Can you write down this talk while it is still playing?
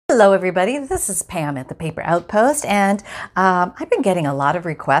Hello everybody, this is Pam at the Paper Outpost, and I've been getting a lot of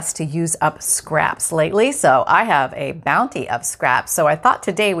requests to use up scraps lately, so I have a bounty of scraps. So I thought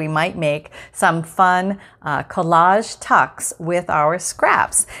today we might make some fun collage tucks with our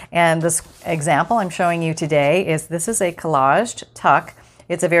scraps. And this example I'm showing you today is this is a collaged tuck.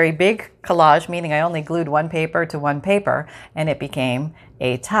 It's a very big collage, meaning I only glued one paper to one paper and it became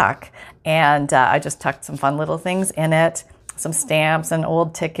a tuck. And I just tucked some fun little things in it. Some stamps, an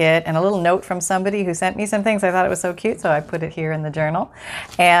old ticket, and a little note from somebody who sent me some things. I thought it was so cute, so I put it here in the journal.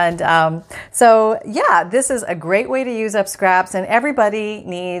 And so yeah, this is a great way to use up scraps, and everybody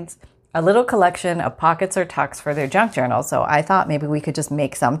needs a little collection of pockets or tucks for their junk journal. So I thought maybe we could just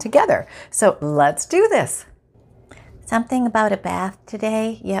make some together. So let's do this. Something about a bath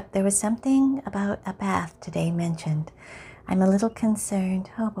today? Yep, there was something about a bath today mentioned. I'm a little concerned.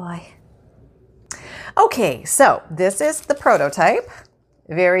 Oh boy. Okay, so this is the prototype.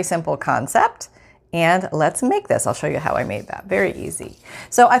 Very simple concept. And let's make this. I'll show you how I made that. Very easy.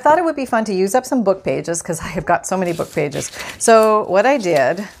 So I thought it would be fun to use up some book pages because I have got so many book pages. So what I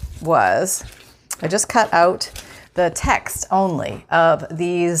did was I just cut out the text only of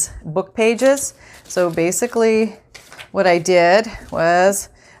these book pages. So basically what I did was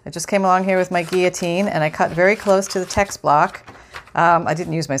I just came along here with my guillotine and I cut very close to the text block. I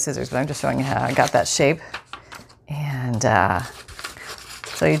didn't use my scissors, but I'm just showing you how I got that shape. And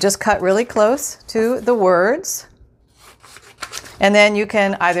so you just cut really close to the words. And then you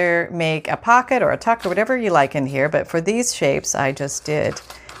can either make a pocket or a tuck or whatever you like in here. But for these shapes, I just did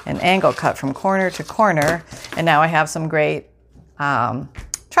an angle cut from corner to corner. And now I have some great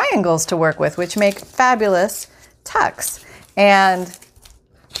triangles to work with, which make fabulous tucks. And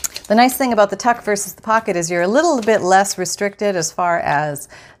the nice thing about the tuck versus the pocket is you're a little bit less restricted as far as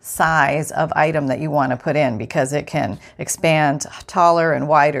size of item that you want to put in because it can expand taller and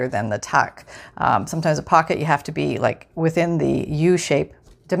wider than the tuck. Sometimes a pocket you have to be like within the U-shape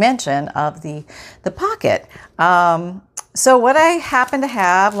dimension of the pocket. So what I happen to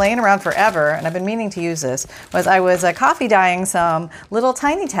have laying around forever, and I've been meaning to use this, was I was coffee dyeing some little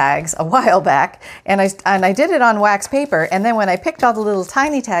tiny tags a while back, and I did it on wax paper, and then when I picked all the little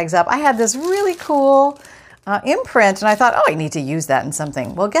tiny tags up, I had this really cool imprint, and I thought, oh, I need to use that in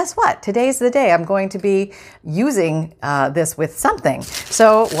something. Well, guess what? Today's the day I'm going to be using this with something.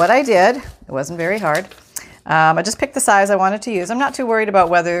 So what I did, it wasn't very hard. I just picked the size I wanted to use. I'm not too worried about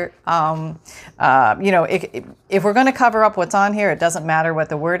whether, if we're going to cover up what's on here, it doesn't matter what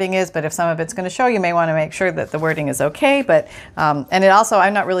the wording is, but if some of it's going to show, you may want to make sure that the wording is okay. But, and it also,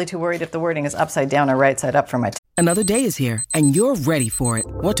 I'm not really too worried if the wording is upside down or right side up for my Another day is here, and you're ready for it.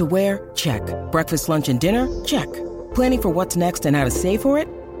 What to wear? Check. Breakfast, lunch, and dinner? Check. Planning for what's next and how to save for it?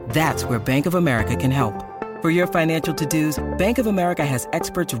 That's where Bank of America can help. For your financial to-dos, Bank of America has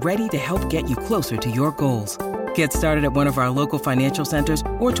experts ready to help get you closer to your goals. Get started at one of our local financial centers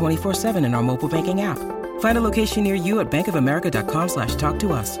or 24/7 in our mobile banking app. Find a location near you at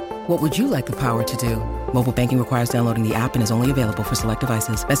bankofamerica.com/talktous. What would you like the power to do? Mobile banking requires downloading the app and is only available for select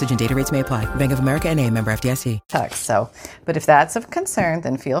devices. Message and data rates may apply. Bank of America N.A., member FDIC. tucks. So, but if that's of concern,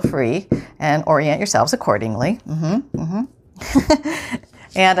 then feel free and orient yourselves accordingly.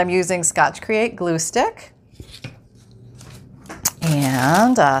 And I'm using Scotch Create glue stick.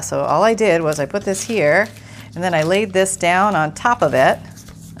 And so all I did was I put this here, and then I laid this down on top of it.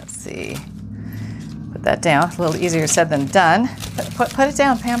 Let's see. Put that down. A little easier said than done. Put it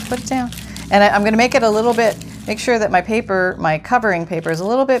down, Pam. Put it down. And I'm going to make it a little bit, make sure that my paper, my covering paper is a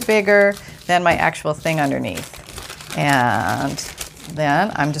little bit bigger than my actual thing underneath. And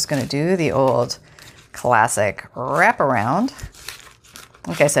then I'm just going to do the old classic wraparound.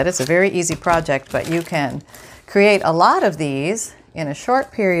 Like I said, it's a very easy project, but you can create a lot of these in a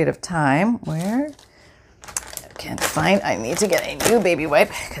short period of time. Where I can't find, I need to get a new baby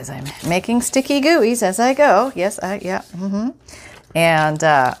wipe because I'm making sticky gooeys as I go. Yes, And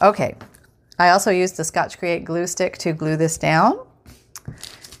okay, I also used the Scotch Create glue stick to glue this down.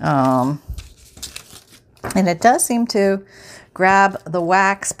 And it does seem to grab the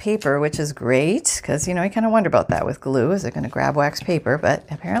wax paper, which is great because, you kind of wonder about that with glue. Is it going to grab wax paper? But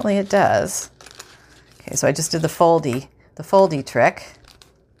apparently it does. Okay, so I just did the foldy trick.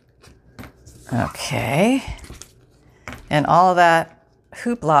 Okay. And all of that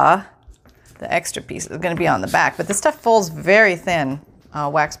hoopla, the extra piece is going to be on the back. But this stuff folds very thin,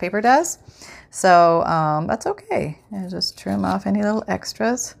 wax paper does. So that's okay. I just trim off any little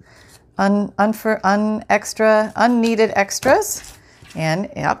extras, unneeded extras. And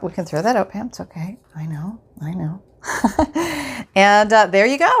yep, we can throw that out, Pam. It's okay. I know. And there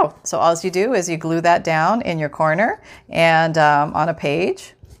you go. So all you do is you glue that down in your corner and on a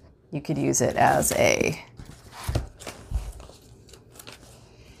page. You could use it as a,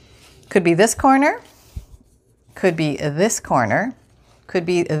 could be this corner, could be this corner, could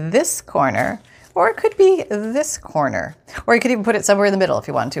be this corner, or it could be this corner. Or you could even put it somewhere in the middle if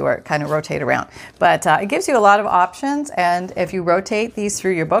you want to, or kind of rotate around. But it gives you a lot of options, and if you rotate these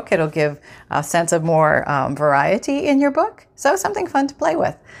through your book, it'll give a sense of more variety in your book. So something fun to play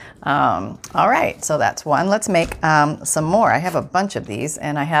with. All right, so that's one. Let's make some more. I have a bunch of these,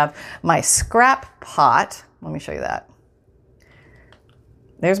 and I have my scrap pot. Let me show you that.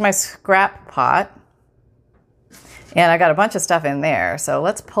 There's my scrap pot. And I got a bunch of stuff in there, so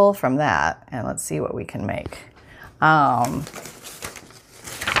let's pull from that and let's see what we can make. Well,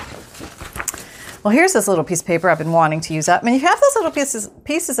 here's this little piece of paper I've been wanting to use up. And if you have those little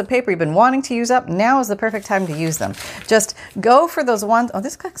pieces of paper you've been wanting to use up, now is the perfect time to use them. Just go for those ones. Oh,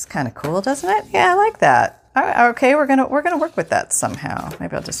 this looks kind of cool, doesn't it? Yeah, I like that. All right, okay, we're gonna work with that somehow.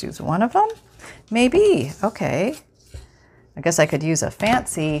 Maybe I'll just use one of them. Maybe. Okay. I guess I could use a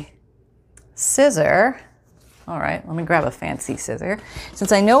fancy scissor. All right, let me grab a fancy scissor.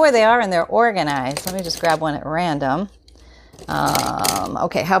 Since I know where they are and they're organized, let me just grab one at random.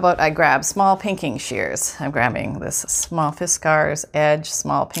 Okay, how about I grab small pinking shears? I'm grabbing this small Fiskars Edge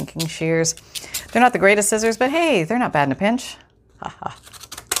small pinking shears. They're not the greatest scissors, but hey, they're not bad in a pinch. Haha.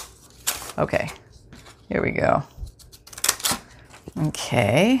 Okay, here we go.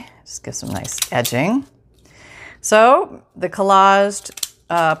 Okay, just give some nice edging. So the collaged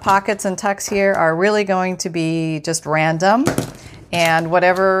pockets and tucks here are really going to be just random and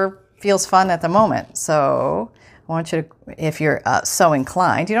whatever feels fun at the moment. So I want you to, if you're so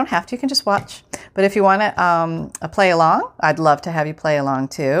inclined, you don't have to, you can just watch. But if you want to play along, I'd love to have you play along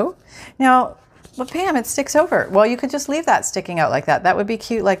too. Now, but Pam, it sticks over. Well, you could just leave that sticking out like that. That would be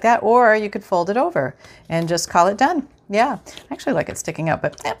cute like that. Or you could fold it over and just call it done. Yeah, I actually like it sticking out,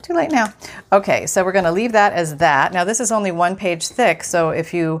 but too late now. Okay, so we're going to leave that as that. Now, this is only 1 page thick, so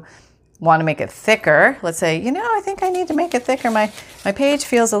if you want to make it thicker, let's say, you know, I think I need to make it thicker. My page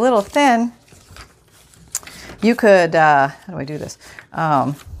feels a little thin. You could, how do I do this?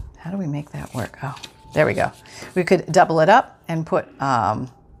 How do we make that work? Oh, there we go. We could double it up and put it on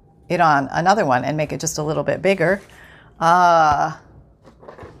another one and make it just a little bit bigger.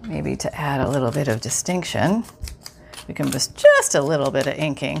 Maybe to add a little bit of distinction. We can just a little bit of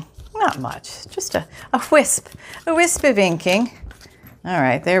inking, not much, just a wisp of inking. All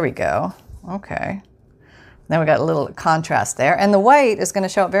right, there we go. Okay. Then we got a little contrast there. And the white is going to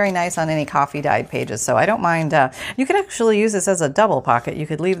show up very nice on any coffee dyed pages. So I don't mind. You could actually use this as a double pocket. You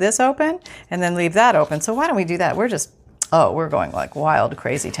could leave this open and then leave that open. So why don't we do that? We're going like wild,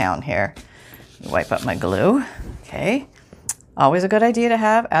 crazy town here. Wipe up my glue. Okay. Always a good idea to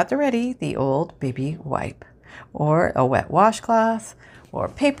have at the ready the old baby wipe, or a wet washcloth, or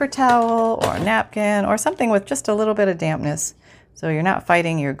paper towel, or a napkin, or something with just a little bit of dampness so you're not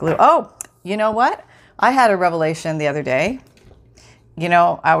fighting your glue. Oh, you know what? I had a revelation the other day. You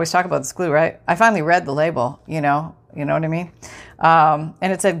know, I always talk about this glue, right? I finally read the label, you know what I mean? And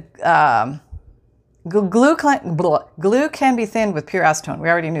it said, glue can be thinned with pure acetone. We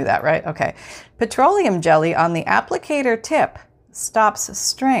already knew that, right? Okay. Petroleum jelly on the applicator tip stops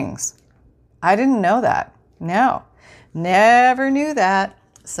strings. I didn't know that. No, never knew that.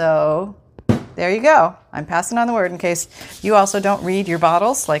 So there you go. I'm passing on the word in case you also don't read your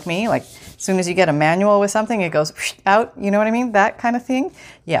bottles like me. Like as soon as you get a manual with something, it goes out. You know what I mean? That kind of thing.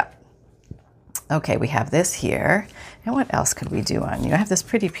 Yeah. Okay, we have this here. And what else could we do on you? I have this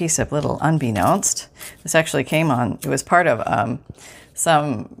pretty piece of little unbeknownst. This actually came on, it was part of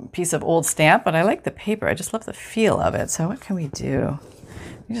some piece of old stamp, but I like the paper. I just love the feel of it. So what can we do?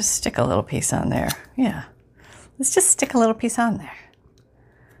 We just stick a little piece on there. Yeah. Let's just stick a little piece on there.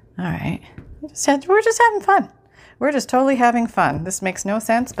 All right. We're just having fun. We're just totally having fun. This makes no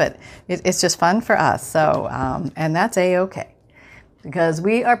sense, but it's just fun for us. So, and that's A-okay. Because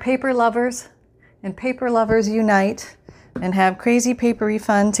we are paper lovers, and paper lovers unite and have crazy papery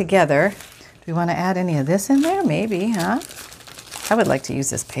fun together. Do we want to add any of this in there? Maybe, huh? I would like to use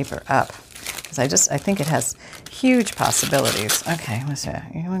this paper up because I think it has huge possibilities. Okay, let's see.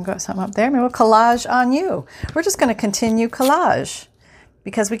 You want to go something up there? Maybe we'll collage on you. We're just going to continue collage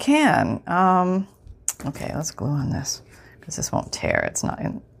because we can. Okay, let's glue on this because this won't tear. It's not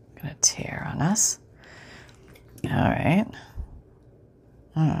going to tear on us. All right.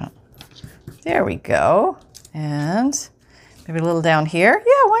 There we go. And maybe a little down here.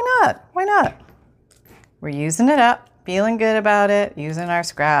 Yeah, why not? Why not? We're using it up, feeling good about it, using our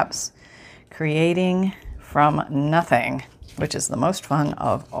scraps, creating from nothing, which is the most fun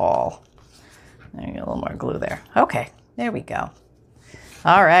of all. There you go, a little more glue there. Okay, there we go.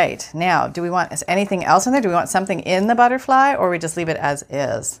 All right, now, do we want anything else in there? Do we want something in the butterfly, or we just leave it as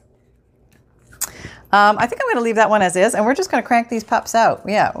is? I think I'm going to leave that one as is, and we're just going to crank these pups out.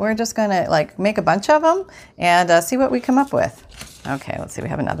 Yeah, we're just going to like make a bunch of them and see what we come up with. Okay, let's see. We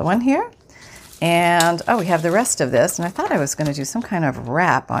have another one here. And, oh, we have the rest of this. And I thought I was going to do some kind of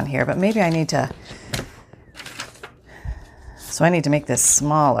wrap on here, but maybe I need to... So I need to make this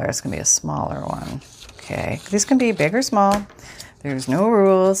smaller. It's going to be a smaller one. Okay, these can be big or small. There's no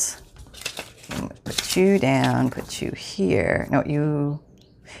rules. Put you down, put you here. No,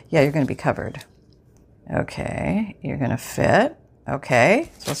 yeah, you're going to be covered. Okay, you're going to fit.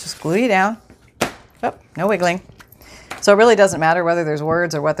 Okay, so let's just glue you down. Oh, no wiggling. So it really doesn't matter whether there's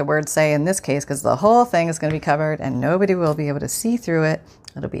words or what the words say in this case, because the whole thing is going to be covered and nobody will be able to see through it.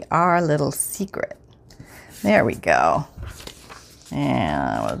 It'll be our little secret. There we go.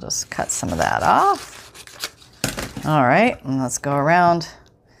 And we'll just cut some of that off. All right, and let's go around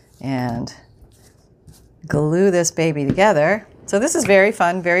and glue this baby together. So this is very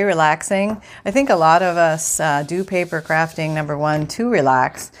fun, very relaxing. I think a lot of us do paper crafting, number one, to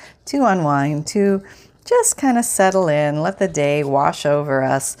relax, to unwind, to just kind of settle in, let the day wash over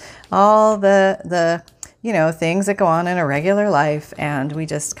us, all the things that go on in a regular life, and we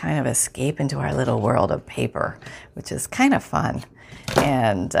just kind of escape into our little world of paper, which is kind of fun.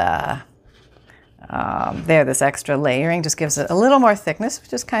 And this extra layering just gives it a little more thickness,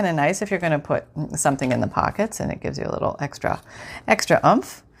 which is kind of nice if you're going to put something in the pockets, and it gives you a little extra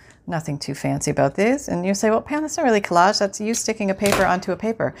oomph. Nothing too fancy about this. And you say, well, Pam, that's not really collage. That's you sticking a paper onto a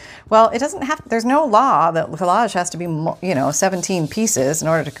paper. Well, it doesn't have, there's no law that collage has to be, 17 pieces in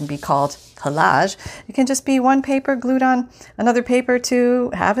order to be called collage. It can just be one paper glued on another paper to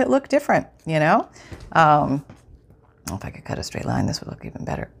have it look different, If I could cut a straight line, this would look even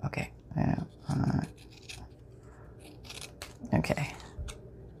better. Okay. Yeah. Okay.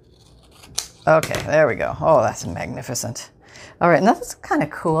 Okay, there we go. Oh, that's magnificent. All right, and that's kind of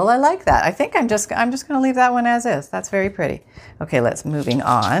cool. I like that. I think I'm just going to leave that one as is. That's very pretty. Okay, moving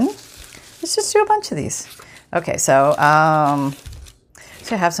on. Let's just do a bunch of these. Okay, so I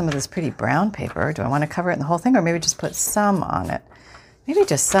have some of this pretty brown paper. Do I want to cover it in the whole thing, or maybe just put some on it? Maybe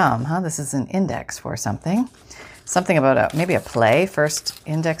just some, huh? This is an index for something. Something about maybe a play, first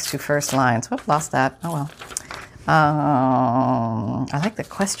index to first lines. Whoop, lost that. Oh, well. I like the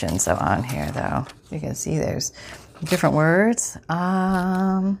questions on here, though. You can see there's different words.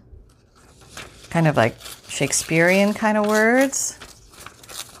 Kind of like Shakespearean kind of words.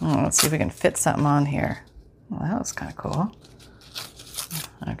 Let's see if we can fit something on here. Well, that was kind of cool.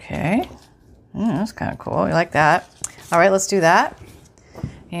 Okay. That's kind of cool. You like that? All right, let's do that.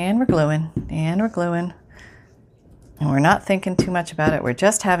 And we're gluing. And we're gluing. And we're not thinking too much about it. We're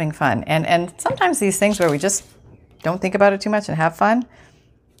just having fun. And sometimes these things where we just don't think about it too much and have fun,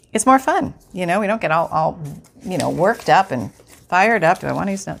 it's more fun. We don't get all worked up and fired up. Do I want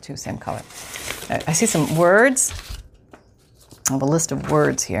to use not two same color? I see some words. I have a list of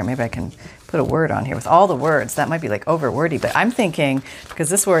words here. Maybe I can put a word on here with all the words. That might be like over wordy, but I'm thinking because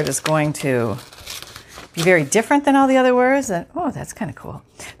this word is going to be very different than all the other words. And oh, that's kind of cool.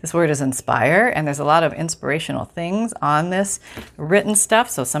 This word is inspire, and there's a lot of inspirational things on this written stuff.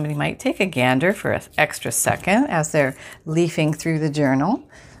 So somebody might take a gander for an extra second as they're leafing through the journal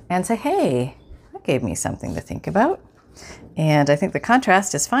and say, hey, that gave me something to think about. And I think the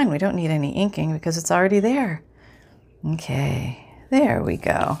contrast is fine. We don't need any inking because it's already there. Okay, there we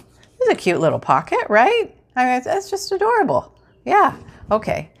go. This is a cute little pocket, right? I mean, that's just adorable. Yeah,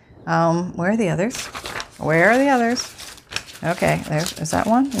 okay. Where are the others? Where are the others? Okay, is that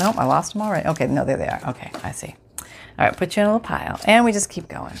one? Nope, I lost them already. Okay, no, there they are. Okay, I see. All right, put you in a little pile. And we just keep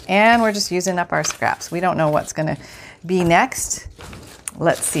going. And we're just using up our scraps. We don't know what's going to be next.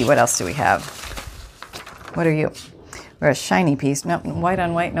 Let's see, what else do we have? What are you? We're a shiny piece. No, white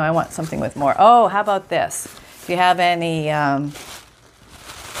on white. No, I want something with more. Oh, how about this? If you have any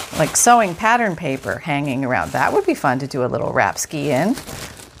like sewing pattern paper hanging around, that would be fun to do a little wrap ski in.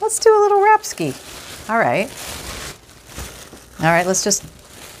 Let's do a little wrap ski. All right. All right, let's just,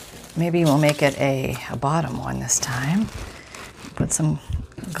 maybe we'll make it a bottom one this time. Put some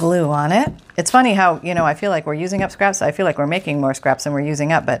glue on it. It's funny how, I feel like we're using up scraps. I feel like we're making more scraps than we're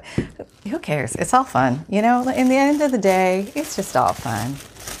using up, but who cares? It's all fun. In the end of the day, it's just all fun.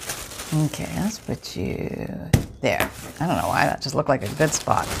 Okay, let's put you there. I don't know why that just looked like a good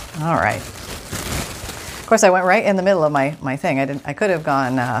spot. All right. Of course, I went right in the middle of my thing. I could have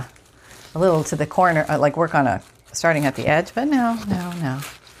gone a little to the corner, like work on starting at the edge, but no.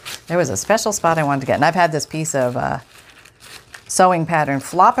 There was a special spot I wanted to get, and I've had this piece of sewing pattern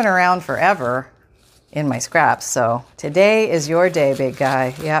flopping around forever, in my scraps. So today is your day, big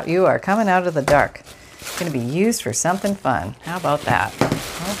guy. Yeah, you are coming out of the dark. It's going to be used for something fun. How about that?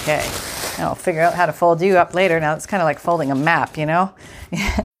 Okay. Now I'll figure out how to fold you up later. Now it's kind of like folding a map, you know?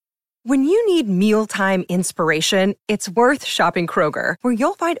 When you need mealtime inspiration, it's worth shopping Kroger, where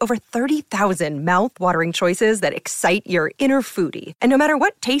you'll find over 30,000 mouth-watering choices that excite your inner foodie. And no matter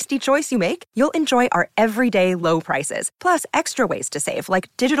what tasty choice you make, you'll enjoy our everyday low prices, plus extra ways to save,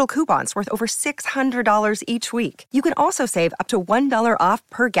 like digital coupons worth over $600 each week. You can also save up to $1 off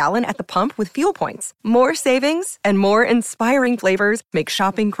per gallon at the pump with fuel points. More savings and more inspiring flavors make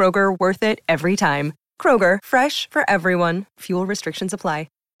shopping Kroger worth it every time. Kroger, fresh for everyone. Fuel restrictions apply.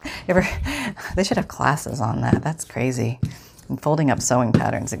 They should have classes on that. That's crazy. And folding up sewing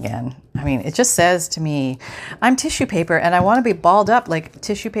patterns again. I mean, it just says to me, I'm tissue paper and I want to be balled up like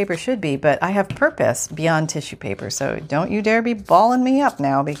tissue paper should be, but I have purpose beyond tissue paper. So don't you dare be balling me up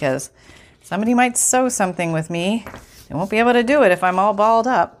now, because somebody might sew something with me. They won't be able to do it if I'm all balled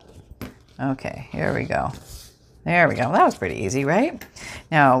up. Okay, here we go. There we go. That was pretty easy, right?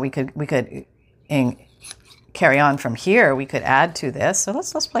 Now we could carry on from here. We could add to this. So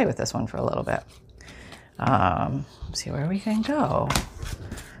let's play with this one for a little bit. See where we can go.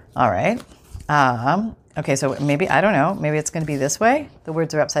 All right. Okay, so maybe, I don't know, maybe it's going to be this way. The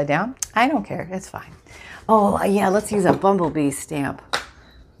words are upside down. I don't care. It's fine. Oh, yeah, let's use a bumblebee stamp.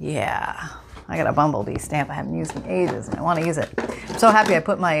 Yeah, I got a bumblebee stamp I haven't used in ages, and I want to use it. I'm so happy I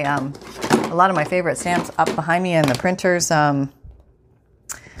put my a lot of my favorite stamps up behind me in the printer's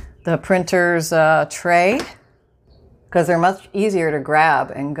tray, because they're much easier to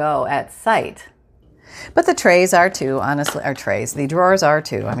grab and go at sight. But the trays are too, honestly, our trays. The drawers are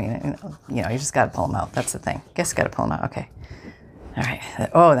too. I mean, you just got to pull them out. That's the thing. Guess you got to pull them out. Okay. All right.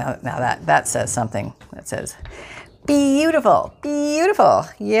 Oh, now that says something. That says, beautiful, beautiful.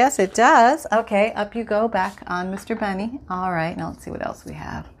 Yes, it does. Okay, up you go, back on Mr. Bunny. All right, now let's see what else we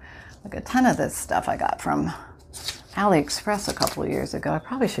have. Like a ton of this stuff I got from AliExpress a couple of years ago. I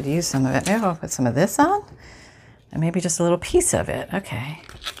probably should use some of it. Maybe I'll put some of this on. And maybe just a little piece of it. Okay.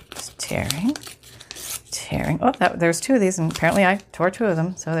 Just tearing. Oh, there's two of these, and apparently I tore two of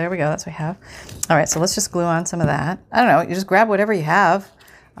them. So there we go. That's what we have. All right, so let's just glue on some of that. I don't know. You just grab whatever you have.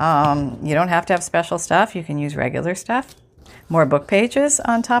 You don't have to have special stuff. You can use regular stuff. More book pages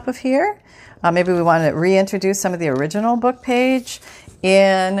on top of here. Maybe we want to reintroduce some of the original book page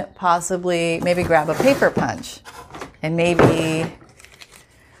in possibly, maybe grab a paper punch and maybe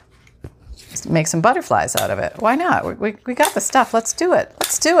make some butterflies out of it. Why not? We got the stuff. Let's do it.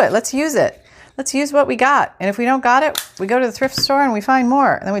 Let's use it. Let's use what we got. And if we don't got it, we go to the thrift store and we find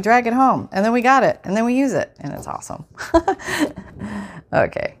more. And then we drag it home. And then we got it. And then we use it. And it's awesome.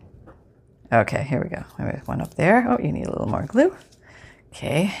 Okay. Okay, here we go. Maybe one up there. Oh, you need a little more glue.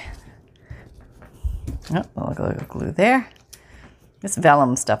 Okay. Oh, a little glue there. This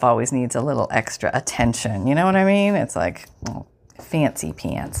vellum stuff always needs a little extra attention. You know what I mean? It's like fancy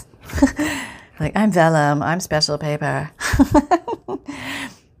pants. Like, I'm vellum, I'm special paper.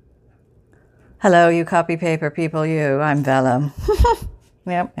 Hello, you copy paper people, I'm vellum.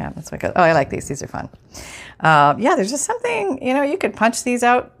 Yep, that's what I got. Oh, I like these. These are fun. There's just something, you could punch these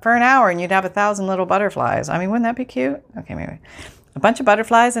out for an hour and you'd have 1,000 little butterflies. I mean, wouldn't that be cute? Okay, maybe a bunch of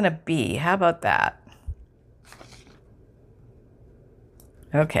butterflies and a bee. How about that?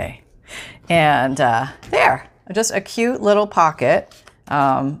 Okay. And there, just a cute little pocket.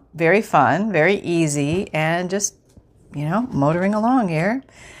 Very fun, very easy, and just, motoring along here.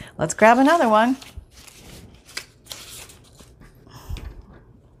 Let's grab another one.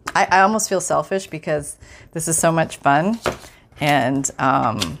 I almost feel selfish because this is so much fun. And,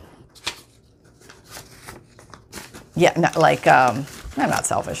 I'm not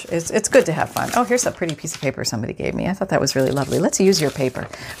selfish. It's good to have fun. Oh, here's a pretty piece of paper somebody gave me. I thought that was really lovely. Let's use your paper.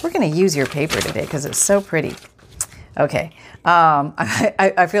 We're going to use your paper today because it's so pretty. Okay.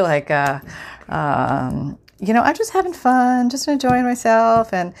 I feel like, I'm just having fun, just enjoying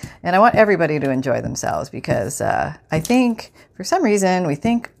myself. And I want everybody to enjoy themselves because I think for some reason we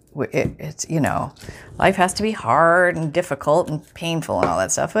think it's, life has to be hard and difficult and painful and all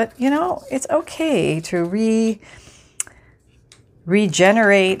that stuff. But, it's okay to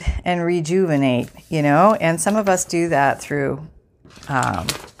regenerate and rejuvenate, and some of us do that through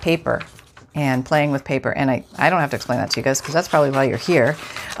paper and playing with paper. And I don't have to explain that to you guys because that's probably why you're here.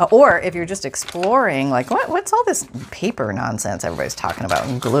 Or if you're just exploring, like, what's all this paper nonsense everybody's talking about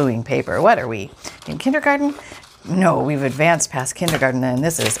and gluing paper? What are we, in kindergarten? No, we've advanced past kindergarten and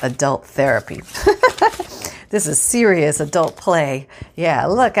this is adult therapy. This is serious adult play. Yeah,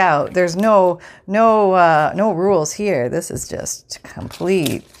 look out. There's no rules here. This is just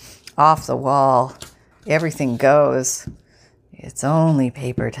complete off the wall everything goes. It's only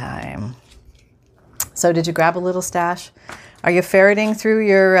paper time. So did you grab a little stash? Are you ferreting through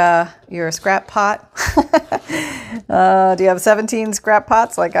your scrap pot? Do you have 17 scrap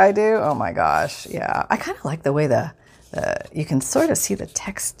pots like I do? Oh my gosh, yeah. I kind of like the way you can sort of see the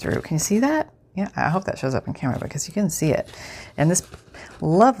text through. Can you see that? Yeah, I hope that shows up in camera because you can see it. And this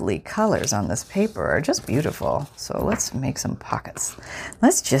lovely colors on this paper are just beautiful. So let's make some pockets.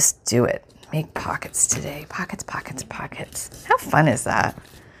 Let's just do it. Make pockets today. Pockets, pockets, pockets. How fun is that?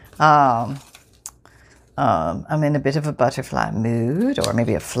 I'm in a bit of a butterfly mood, or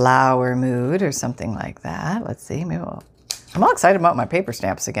maybe a flower mood, or something like that. Let's see. I'm all excited about my paper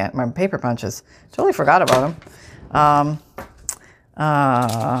stamps again. My paper punches. Totally forgot about them.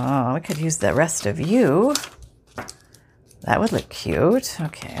 We could use the rest of you. That would look cute.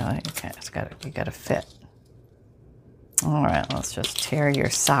 Okay, you got to fit. All right, let's just tear your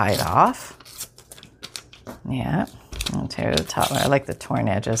side off. Yeah, I'll tear the top. I like the torn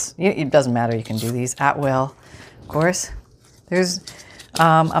edges. It doesn't matter. You can do these at will, of course. There's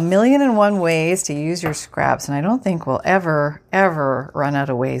 1,000,001 ways to use your scraps, and I don't think we'll ever run out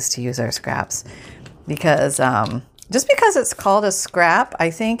of ways to use our scraps, because just because it's called a scrap, I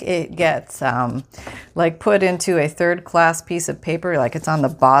think it gets like put into a third class piece of paper, like it's on the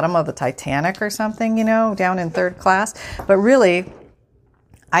bottom of the Titanic or something, down in third class. But really,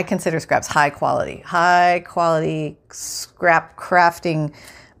 I consider scraps high quality scrap crafting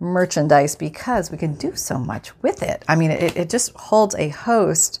merchandise, because we can do so much with it. I mean, it just holds a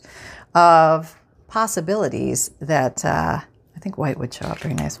host of possibilities that I think white would show up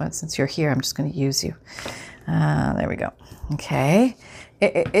very nice. Since you're here, I'm just going to use you. There we go. Okay.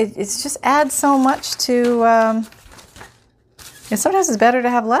 It's just adds so much to, and sometimes it's better to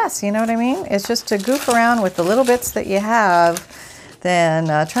have less, you know what I mean? It's just to goof around with the little bits that you have than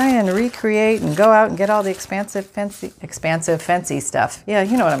try and recreate and go out and get all the expansive, fancy stuff. Yeah,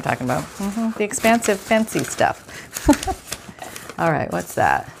 you know what I'm talking about. The expansive, fancy stuff. All right, what's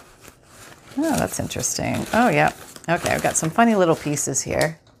that? Oh, that's interesting. Oh, yeah. Okay, I've got some funny little pieces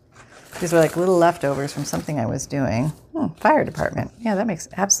here. These were like little leftovers from something I was doing. Fire department. Yeah, that makes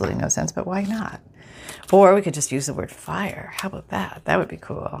absolutely no sense, but why not? Or we could just use the word fire. How about that? That would be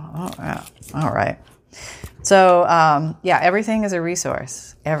cool. Oh, wow. All right. So, yeah, everything is a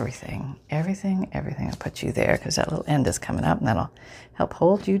resource. Everything. I'll put you there because that little end is coming up, and that'll help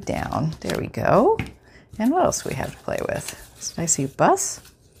hold you down. There we go. And what else do we have to play with? Did I see bus?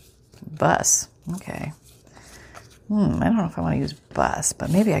 Bus. Okay. I don't know if I want to use bus, but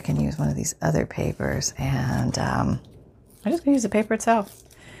maybe I can use one of these other papers, and I'm just going to use the paper itself.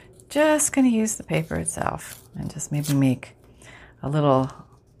 Just going to use the paper itself and just maybe make I'm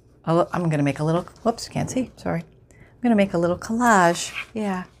going to make a little, whoops, can't see, sorry. I'm going to make a little collage.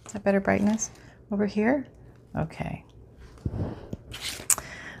 Yeah, is that better brightness over here? Okay.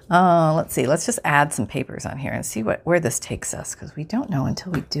 Let's see, let's just add some papers on here and see where this takes us, because we don't know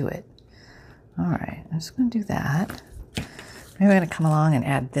until we do it. All right, I'm just going to do that. Maybe I'm going to come along and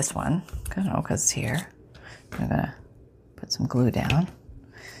add this one. I don't know, because it's here. I'm going to put some glue down.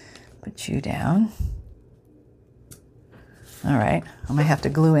 Put you down. All right, I might have to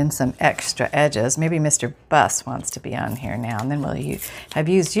glue in some extra edges. Maybe Mr. Bus wants to be on here now, and then we'll have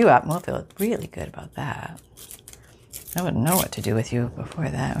used you up, and we'll feel really good about that. I wouldn't know what to do with you before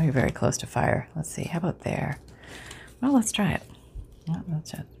that. We're very close to fire. Let's see, how about there? Well, let's try it. Well,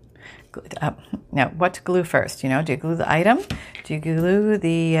 let's just glue it up. Now, what to glue first? Do you glue the item? Do you glue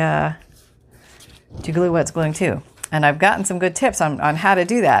what it's gluing to? And I've gotten some good tips on how to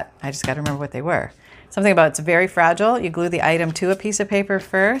do that. I just got to remember what they were. Something about it's very fragile. You glue the item to a piece of paper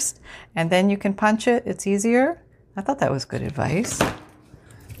first, and then you can punch it. It's easier. I thought that was good advice.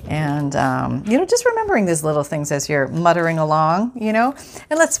 And, just remembering these little things as you're muttering along, And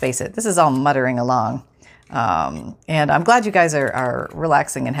let's face it, this is all muttering along. And I'm glad you guys are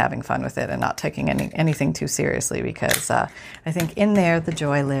relaxing and having fun with it and not taking anything too seriously, because I think in there the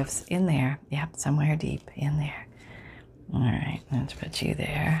joy lives. In there. Yep, somewhere deep in there. All right, let's put you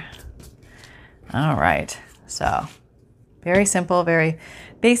there. All right, so very simple, very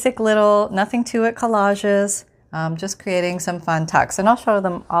basic little, nothing to it collages, just creating some fun tucks. And I'll show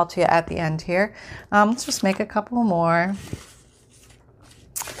them all to you at the end here. Let's just make a couple more.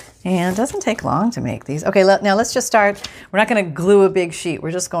 And it doesn't take long to make these. Okay, now let's just start. We're not going to glue a big sheet.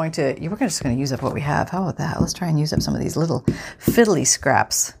 We're just going to use up what we have. How about that? Let's try and use up some of these little fiddly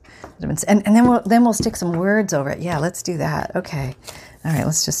scraps. And then we'll stick some words over it. Yeah, let's do that. Okay. All right,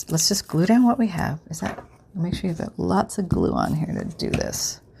 let's just glue down what we have. Make sure you've got lots of glue on here to do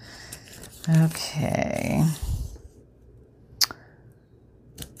this. Okay.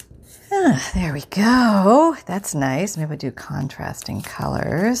 There we go. That's nice. Maybe we'll do contrasting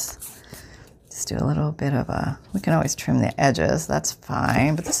colors. Just do a little bit of we can always trim the edges. That's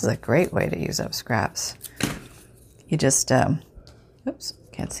fine. But this is a great way to use up scraps. You just, oops,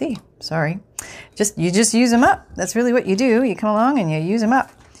 can't see. Sorry. You just use them up. That's really what you do. You come along and you use them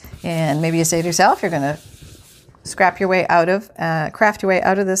up. And maybe you say to yourself, you're going to craft your way out of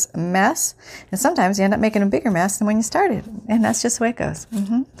this mess. And sometimes you end up making a bigger mess than when you started. And that's just the way it goes.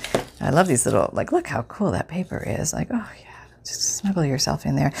 I love these little, look how cool that paper is. Oh yeah, just snuggle yourself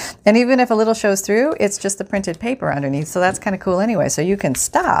in there. And even if a little shows through, it's just the printed paper underneath. So that's kind of cool anyway. So you can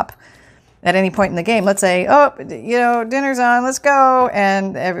stop at any point in the game. Let's say, oh, dinner's on, let's go.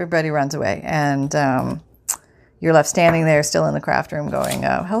 And everybody runs away. And you're left standing there still in the craft room going,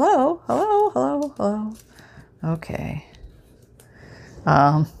 hello, hello, hello, hello. Okay.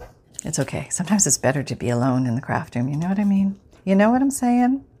 It's okay. Sometimes it's better to be alone in the craft room. You know what I mean? You know what I'm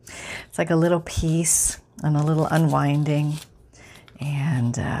saying? It's like a little peace and a little unwinding.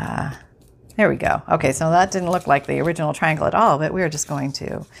 And there we go. Okay, so that didn't look like the original triangle at all, but we were just going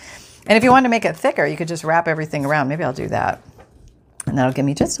to. And if you wanted to make it thicker, you could just wrap everything around. Maybe I'll do that. And that'll give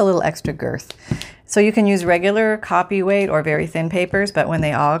me just a little extra girth. So you can use regular copy weight or very thin papers, but when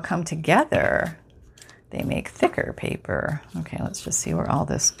they all come together, they make thicker paper. Okay, let's just see where all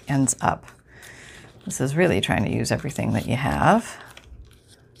this ends up. This is really trying to use everything that you have.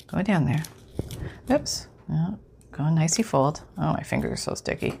 Go down there. Oops. Oh, go nicely fold. Oh, my fingers are so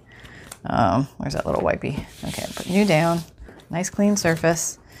sticky. Where's that little wipey? Okay, I'm putting you down. Nice clean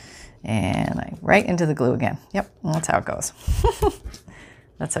surface. And right into the glue again. Yep, that's how it goes.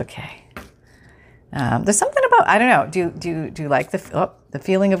 That's okay. There's something about, I don't know, do you like the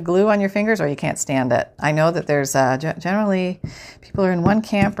feeling of glue on your fingers, or you can't stand it? I know that there's generally people are in one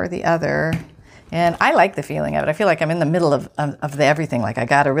camp or the other, and I like the feeling of it. I feel like I'm in the middle of the everything. Like I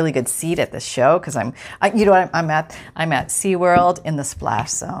got a really good seat at the show because I'm at SeaWorld in the splash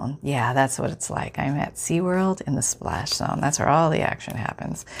zone. Yeah, that's what it's like. I'm at SeaWorld in the splash zone. That's where all the action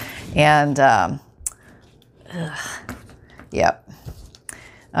happens. And yep.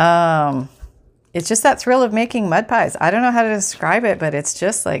 It's just that thrill of making mud pies. I don't know how to describe it, but it's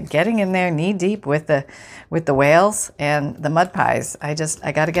just like getting in there knee deep with the whales and the mud pies. I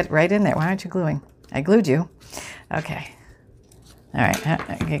got to get right in there. Why aren't you gluing? I glued you. Okay. All right.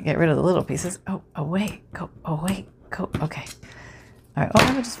 Get rid of the little pieces. Oh, wait. Go. Oh, wait. Go. Okay. All right. Oh,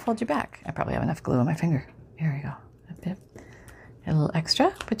 I will just fold you back. I probably have enough glue on my finger. Here we go. A little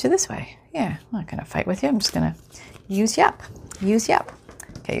extra. Put you this way. Yeah. I'm not going to fight with you. I'm just going to use you up. Use you up.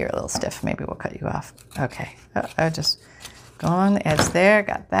 Okay, you're a little stiff. Maybe we'll cut you off. Okay. I just go on the edge there.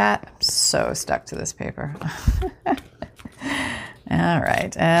 Got that. I'm so stuck to this paper. All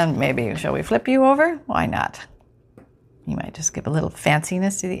right. And maybe, shall we flip you over? Why not? You might just give a little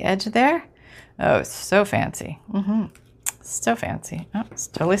fanciness to the edge there. Oh, so fancy. So fancy. Oh, it's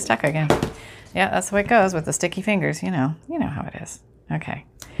totally stuck again. Yeah, that's the way it goes with the sticky fingers. You know how it is. Okay.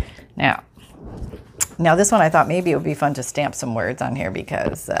 Now this one I thought maybe it would be fun to stamp some words on here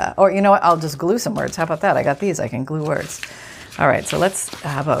because, or you know what, I'll just glue some words. How about that? I got these, I can glue words. All right, so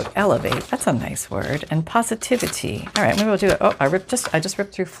how about elevate? That's a nice word. And positivity. All right, maybe we'll do it. Oh, I just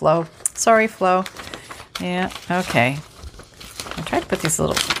ripped through flow. Sorry, flow. Yeah, okay. I tried to put these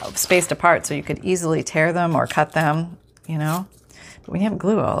little spaced apart so you could easily tear them or cut them, But when you have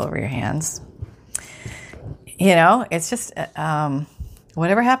glue all over your hands, it's just...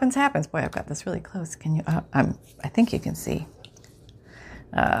 whatever happens, happens. Boy, I've got this really close. Can you? I think you can see.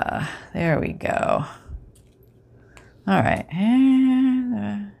 There we go. All right.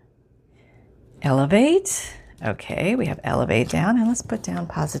 And, elevate. Okay, we have elevate down. And let's put down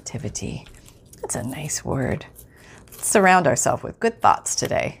positivity. That's a nice word. Let's surround ourselves with good thoughts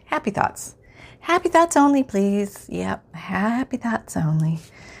today. Happy thoughts. Happy thoughts only, please. Yep, happy thoughts only.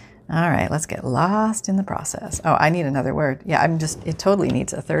 All right, let's get lost in the process. Oh, I need another word. Yeah, it totally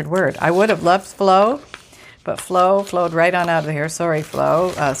needs a third word. I would have loved flow, but flow flowed right on out of here. Sorry,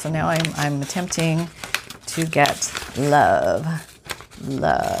 flow. So now I'm attempting to get love.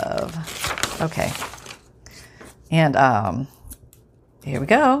 Love. Okay. And here we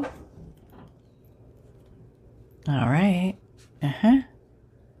go. All right.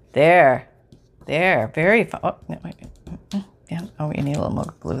 There. Very fun. Oh, no, wait. Yeah. Oh, we need a little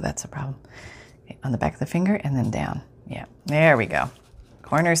more glue. That's a problem. Okay, on the back of the finger and then down. Yeah. There we go.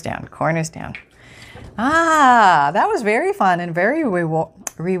 Corners down. That was very fun and very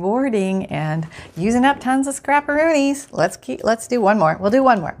rewarding and using up tons of scrapperoonies. Let's do one more. We'll do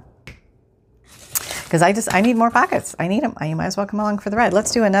one more. Because I need more pockets. I need them. You might as well come along for the ride.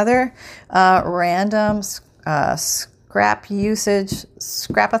 Let's do another random scrap usage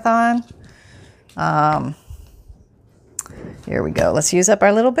scrapathon. Here we go. Let's use up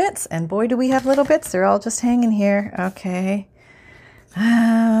our little bits. And boy, do we have little bits. They're all just hanging here. Okay.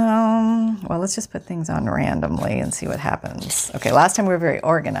 Well, let's just put things on randomly and see what happens. Okay, last time we were very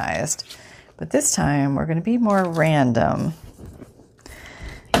organized, but this time we're going to be more random.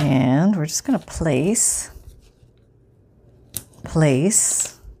 And we're just going to place.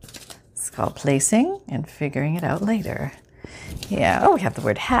 It's called placing and figuring it out later. Yeah. Oh, we have the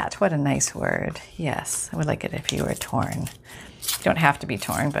word hat. What a nice word. Yes, I would like it if you were torn. You don't have to be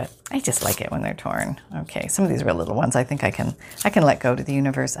torn, but I just like it when they're torn. Okay, some of these real little ones, I think I can let go to the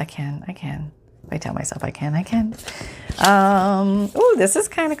universe. I can. If I tell myself I can. Oh, this is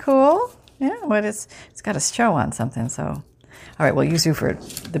kind of cool. Yeah, it's got a show on something, so. All right, we'll use you for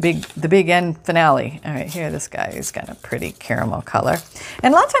the big end finale. All right, here, this guy is got a pretty caramel color.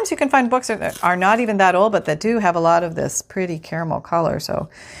 And a lot of times you can find books that are not even that old, but that do have a lot of this pretty caramel color. So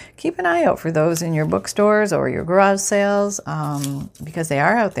keep an eye out for those in your bookstores or your garage sales, because they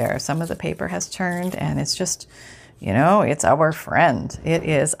are out there. Some of the paper has turned, and it's just, it's our friend. It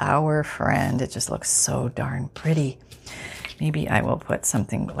is our friend. It just looks so darn pretty. Maybe I will put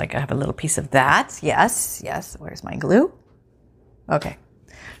something, like I have a little piece of that. Yes. Where's my glue? Okay,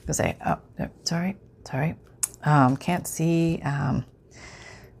 I'll say, oh, sorry. Can't see. Well,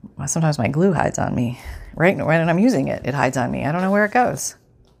 sometimes my glue hides on me. Right when I'm using it, it hides on me. I don't know where it goes.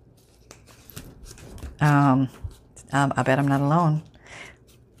 I bet I'm not alone.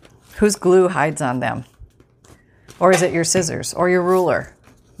 Whose glue hides on them? Or is it your scissors or your ruler?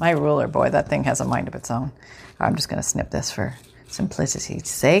 My ruler, boy, that thing has a mind of its own. I'm just going to snip this for simplicity's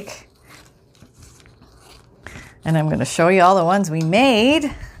sake. And I'm going to show you all the ones we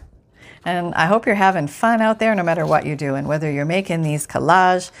made. And I hope you're having fun out there no matter what you're doing, whether you're making these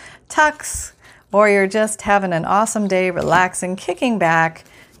collage tucks or you're just having an awesome day, relaxing, kicking back.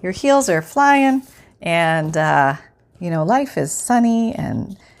 Your heels are flying and, life is sunny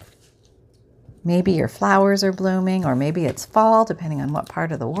and maybe your flowers are blooming or maybe it's fall, depending on what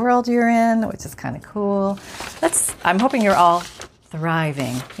part of the world you're in, which is kind of cool. I'm hoping you're all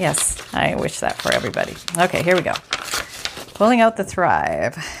thriving. Yes, I wish that for everybody. Okay, here we go. Pulling out the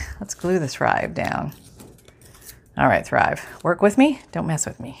Thrive. Let's glue the Thrive down. All right, Thrive. Work with me. Don't mess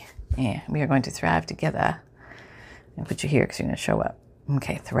with me. Yeah, we are going to thrive together. I'll put you here because you're going to show up.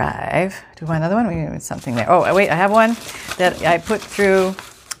 Okay, Thrive. Do you want another one? We need something there. Oh, wait, I have one that I put through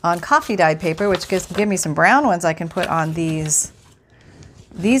on coffee dyed paper, which give me some brown ones I can put on these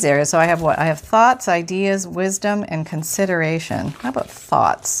areas. So I have what? I have thoughts, ideas, wisdom, and consideration. How about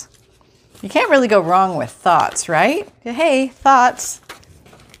thoughts? You can't really go wrong with thoughts, right? Hey, thoughts.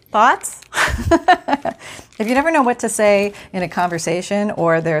 Thoughts? If you never know what to say in a conversation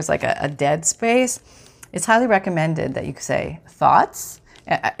or there's like a dead space, it's highly recommended that you say thoughts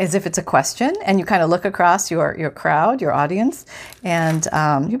as if it's a question, and you kind of look across your crowd, your audience, and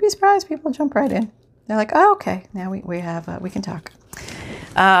you'd be surprised people jump right in. They're like, oh, okay, now we can talk.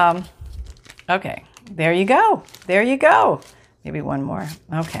 Okay, there you go. Maybe one more.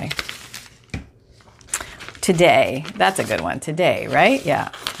 Okay. Today, that's a good one. Today, right? Yeah,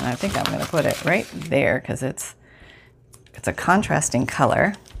 and I think I'm going to put it right there because it's a contrasting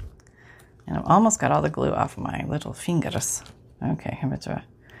color. And I've almost got all the glue off of my little fingers. Okay, how about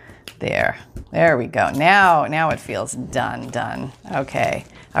there? There we go. Now it feels done. Okay.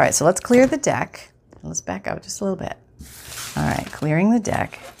 All right, so let's clear the deck. Let's back out just a little bit. All right, clearing the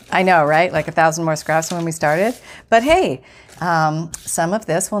deck. I know, right? Like 1,000 more scraps than when we started. But hey, some of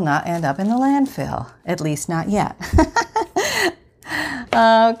this will not end up in the landfill, at least not yet.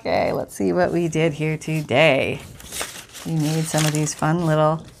 Okay, let's see what we did here today. We made some of these fun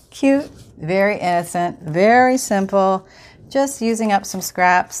little cute, very innocent, very simple, just using up some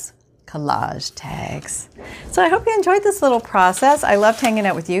scraps, collage tags. So I hope you enjoyed this little process. I loved hanging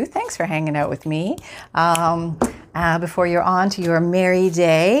out with you. Thanks for hanging out with me. Before you're on to your merry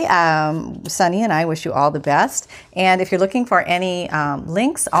day, Sunny and I wish you all the best. And if you're looking for any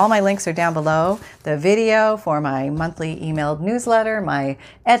links, all my links are down below. The video for my monthly emailed newsletter, my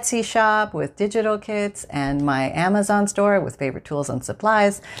Etsy shop with digital kits, and my Amazon store with favorite tools and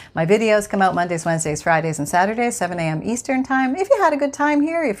supplies. My videos come out Mondays, Wednesdays, Fridays, and Saturdays, 7 a.m. Eastern Time. If you had a good time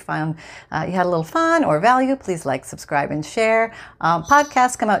here, if you found you had a little fun or value, please like, subscribe, and share.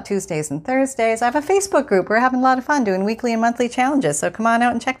 Podcasts come out Tuesdays and Thursdays. I have a Facebook group. We're having a lot of fun doing weekly and monthly challenges, so come on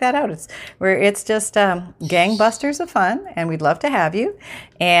out and check that out. It's just gangbusters of fun, and we'd love to have you.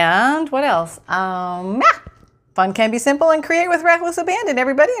 And what else? Fun can be simple and create with reckless abandon,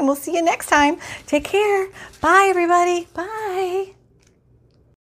 everybody, and we'll see you next time. Take care. Bye, everybody. Bye.